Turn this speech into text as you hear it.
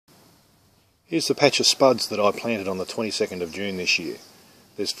Here's the patch of spuds that I planted on the 22nd of June this year.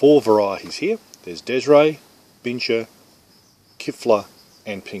 There's 4 varieties here. There's Desiree, Bincher, Kifler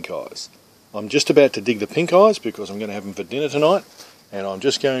and Pink Eyes. I'm just about to dig the Pink Eyes because I'm going to have them for dinner tonight, and I'm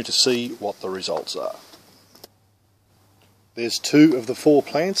just going to see what the results are. There's 2 of the 4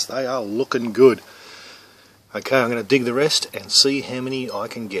 plants. They are looking good. Okay, I'm going to dig the rest and see how many I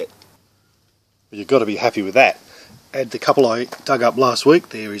can get. But you've got to be happy with that. Add the couple I dug up last week,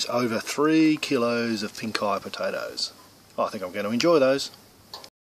 there is over 3 kilos of pink eye potatoes. I think I'm going to enjoy those.